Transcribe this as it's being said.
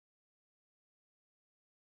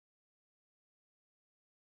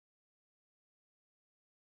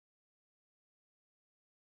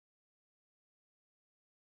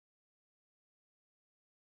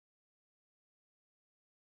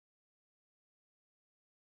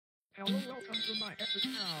Hello, welcome to my epic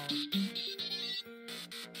house.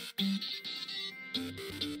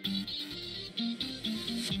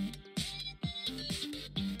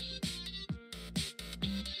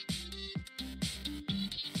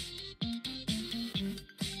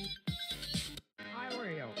 Hi,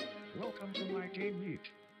 Rio. Welcome to my game meet.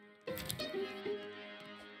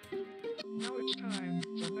 Now it's time.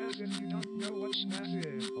 So as if you don't know what smash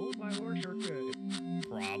is. Oh my lord, you're good.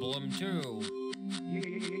 Problem 2.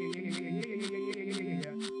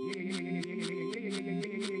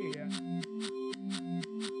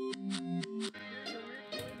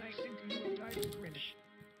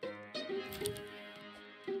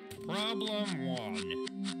 Problem 1.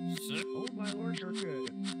 Oh my lord, you're good.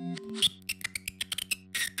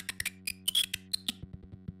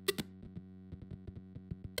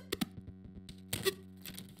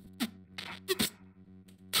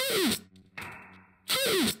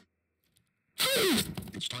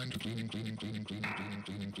 It's time to clean.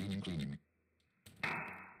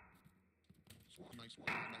 So nice one,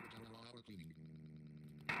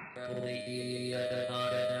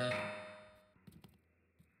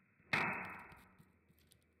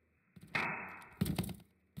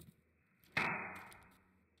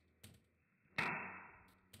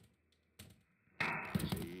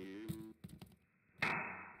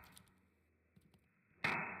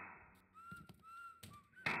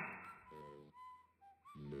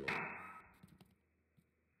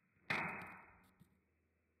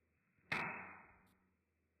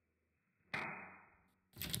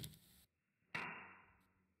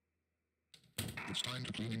 cleaning. It's time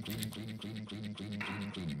to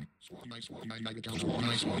clean. So nice one, I get down. So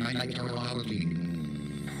nice one, I get down.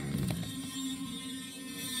 Cleaning.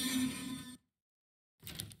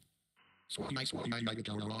 So nice one, I get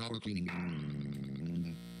down. Cleaning.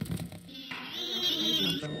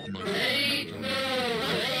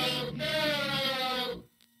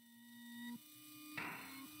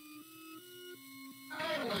 I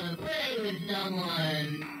wanna play with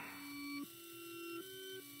someone.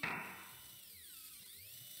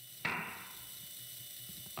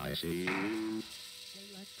 I see you,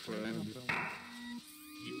 friend.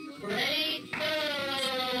 Ready, go!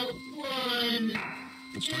 1,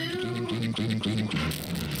 It's time to clean.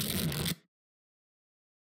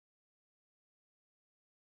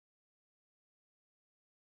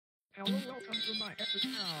 Hello, welcome to my epic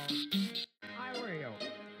house. Hi, Rio.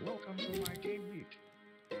 Welcome to my game meet.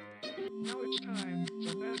 Now it's time. So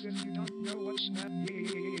as if you don't know what smash.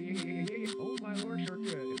 Oh my lord, you're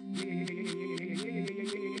good.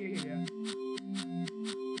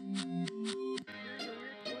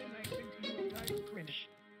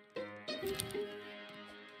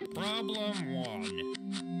 Problem 1.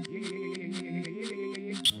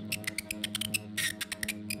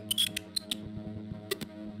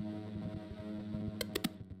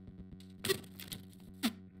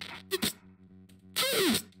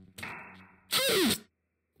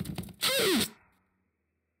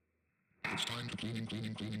 It's time to clean.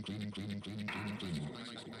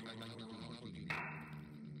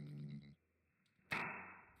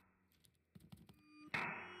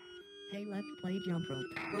 Hey, let's play jump rope.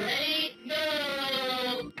 Ready,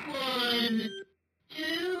 go! 1,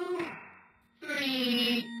 2,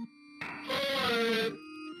 3, 4,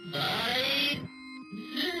 5,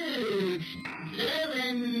 6,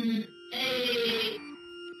 7, 8.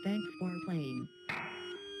 Thanks for playing. I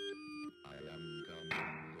am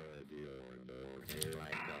coming with your door. Here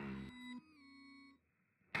I come.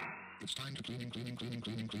 It's time to clean.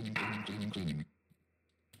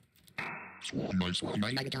 So nice one,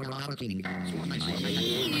 I get down. Cleaning. So nice one, I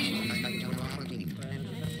get down. Cleaning.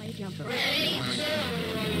 Let's play jump rope. Ready, go!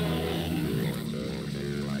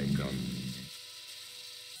 Here I come.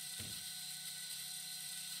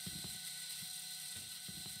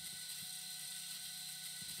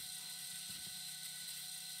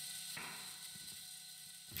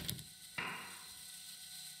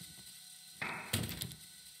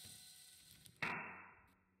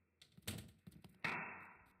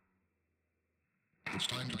 It's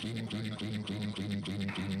time to clean.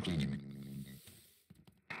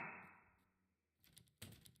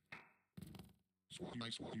 So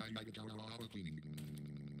nice one, I get down. Cleaning.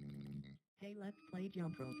 Hey, let's play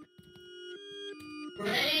jump rope.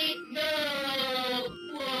 Ready, go!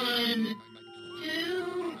 1,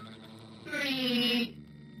 2, 3,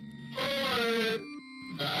 4,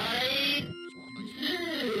 5,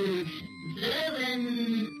 6,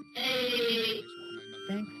 7, 8.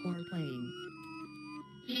 Thanks for playing.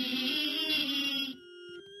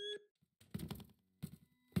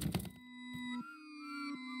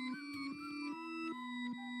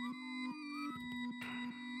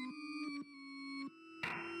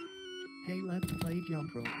 Hey, let's play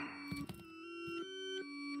jump rope.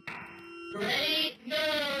 Ready,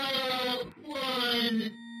 go!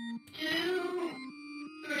 1, 2,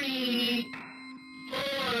 3,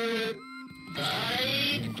 4,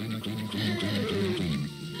 5, 6,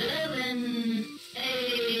 7,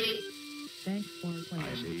 8. Thanks for I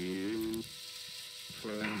playing. see you,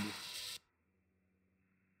 friend.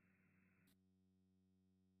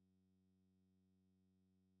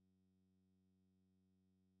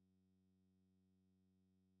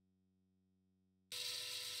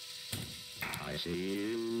 I see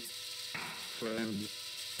you, friend.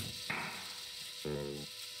 Oh,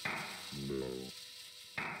 no.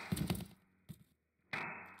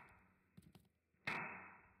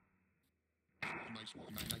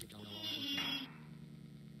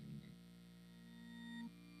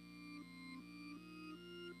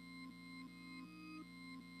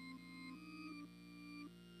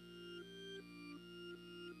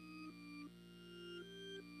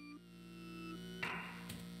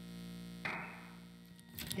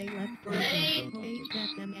 Hey, let's play Ready? jump rope.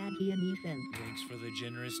 HSM Aggie and Ethan. Thanks for the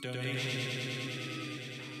generous donation.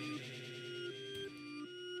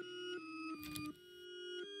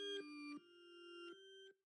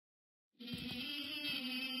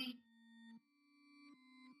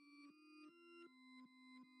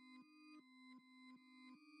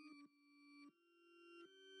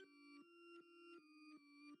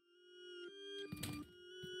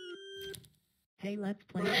 Hey, let's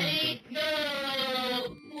play jump Ready, rope.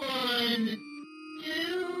 go! 1,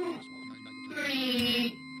 2,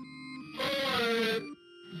 3, 4,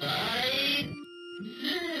 5,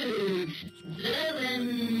 6,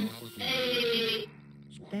 7, 8.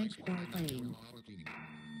 Thanks for playing.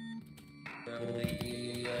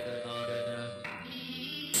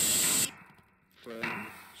 Friend.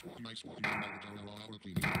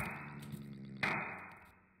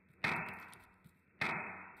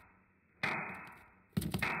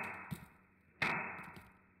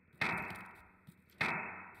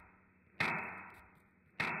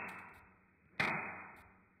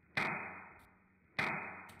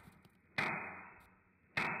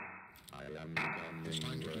 I am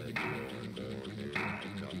coming, ready, here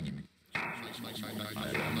I come. I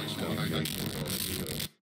am coming,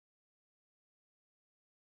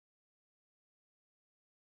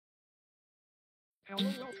 Hello,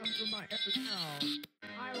 welcome to my epic house.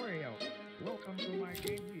 Hi, Wario. Welcome to my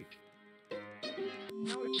game week.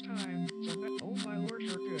 Now it's time to let all my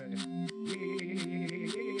lords are good. Yeah.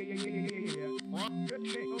 Good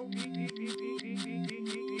shit. Oh, Here's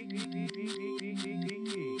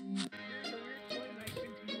a weird point I think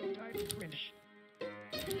you will die to cringe.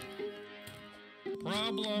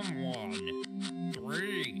 Problem 1.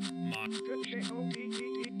 3. Good shit. Oh,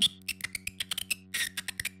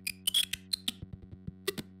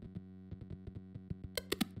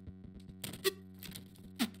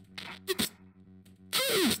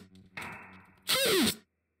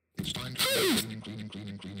 It's time to clean.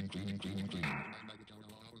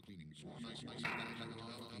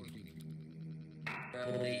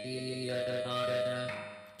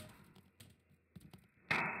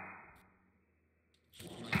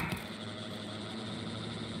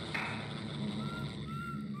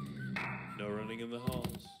 No running in the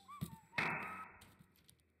halls.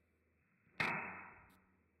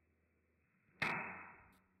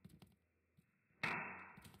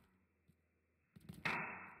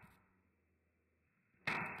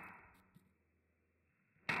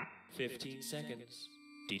 "15 seconds.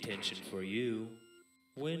 Detention for you.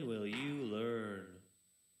 When will you learn?"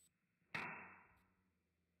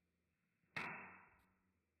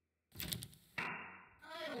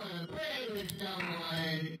 I wanna play with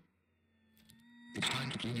someone. It's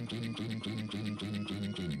time to clean.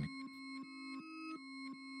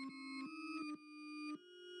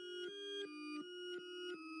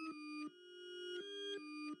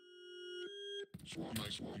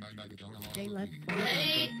 Hey, let's play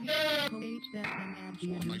Ready, jump go! rope. HSM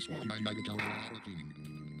Aggie and Ethan.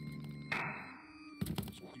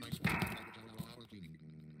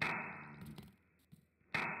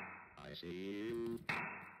 I see you,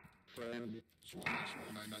 friend.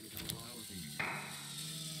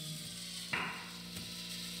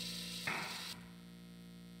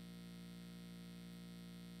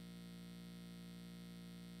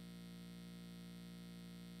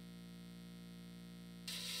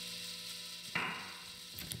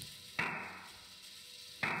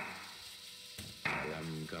 I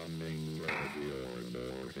am coming, ready or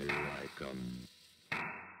no, here I come.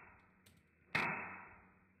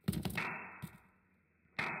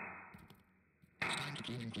 It's time to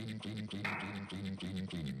clean.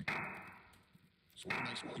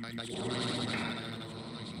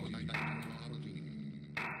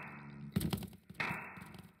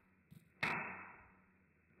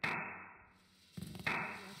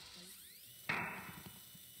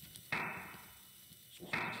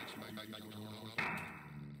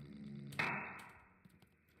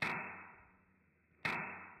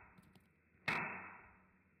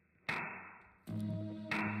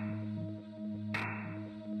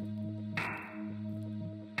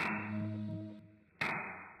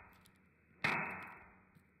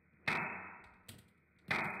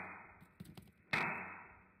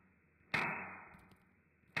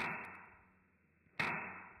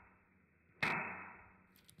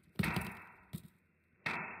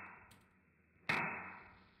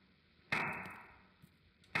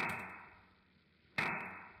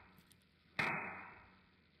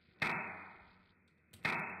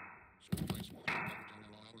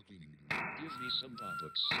 Give me some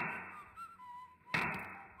topics.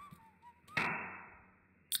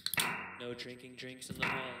 No drinking drinks in the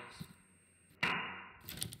halls.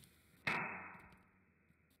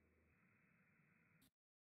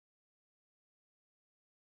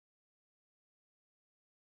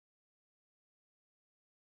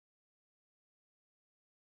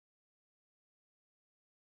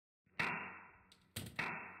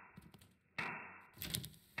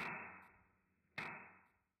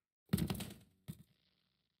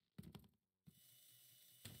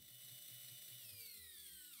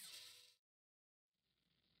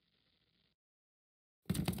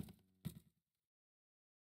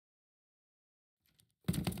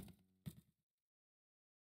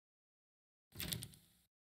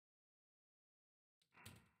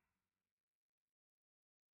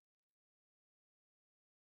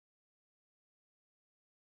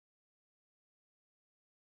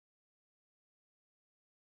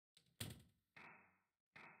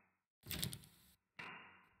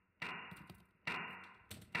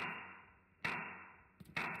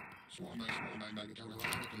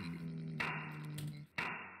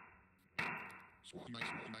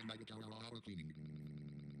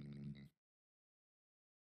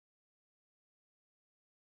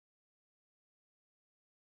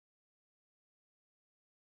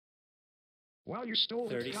 Well, you stole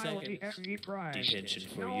 30 the Baldi seconds. FD prize. Detention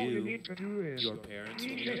for Now all you you. need to do is Your parents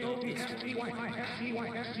will DJ know this one.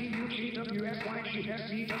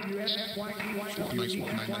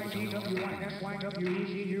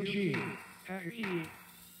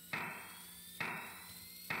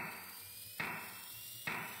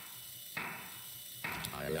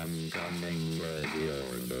 I am coming, ready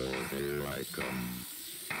or no, here I come.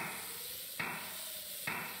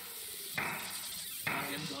 I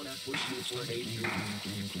am gonna push you for 8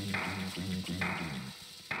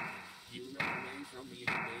 You run away from me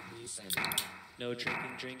and made me sad. No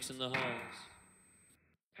drinking drinks in the halls.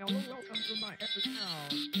 Hello, welcome to my epic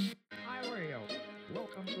house. Hi, Wario.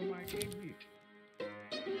 Welcome to my game beat.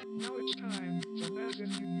 Now it's time to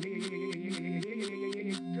imagine you.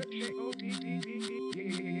 Good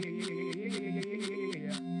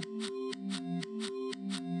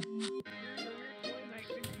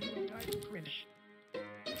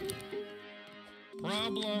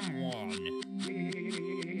Problem 1.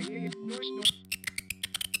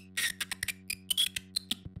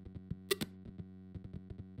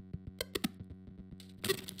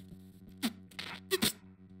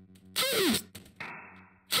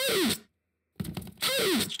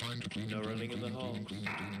 It's time to clean. No running in the hall.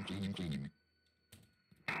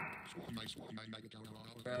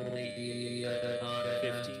 Probably,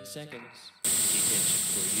 15 seconds. Detention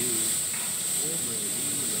for you. When will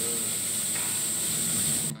you learn?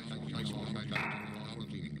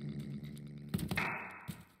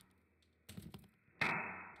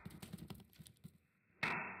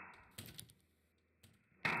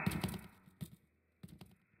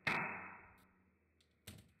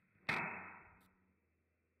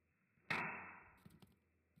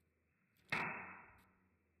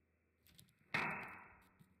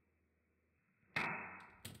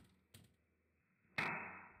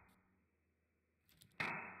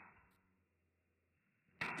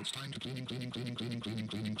 It's time to cleaning.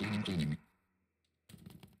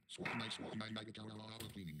 Swap my bag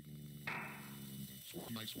cleaning.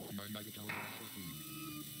 Swap my bag cleaning.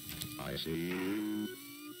 I see you,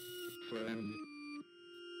 friend.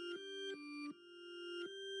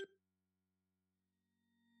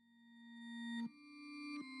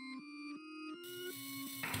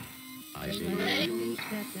 I see you,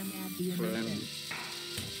 Set them at the friend. end.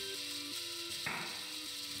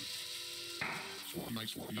 Swap my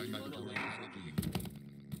bag cleaning.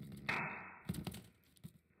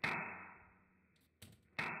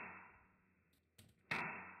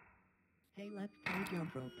 Hey, let's play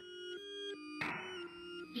jump rope.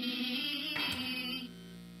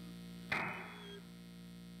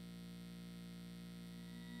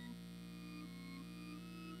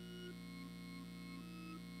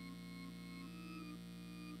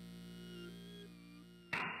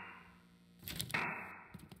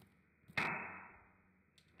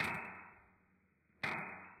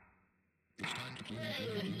 It's time to clean, Play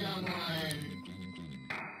clean, with clean, someone. clean, clean,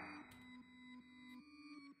 clean.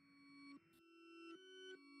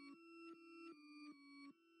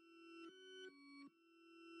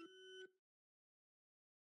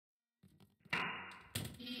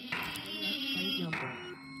 Play jump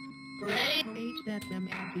rope. Ready? HSM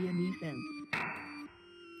and BME sense.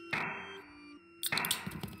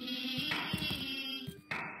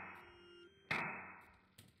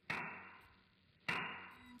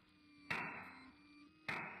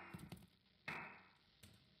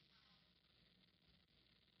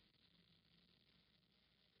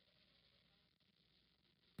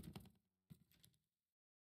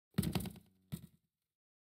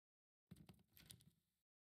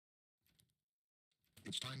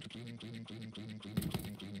 It's time to clean, clean, clean, clean, clean,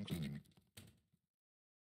 clean, clean, clean.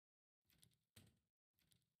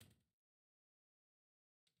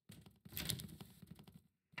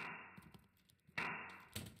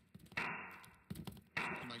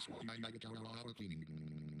 Nice, cleaning.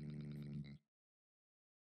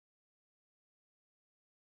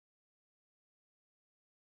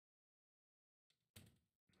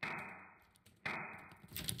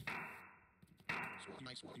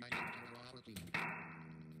 Nice, cleaning.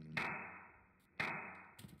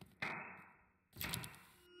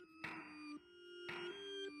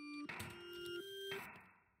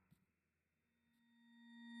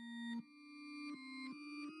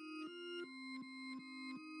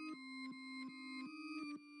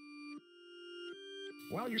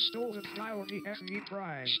 Well, you stole the style of the SE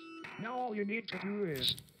prize. Now all you need to do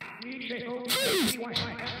is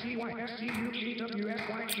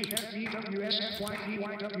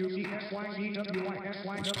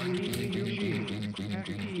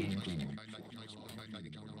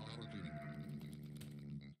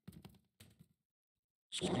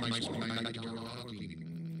Nice, cleaning.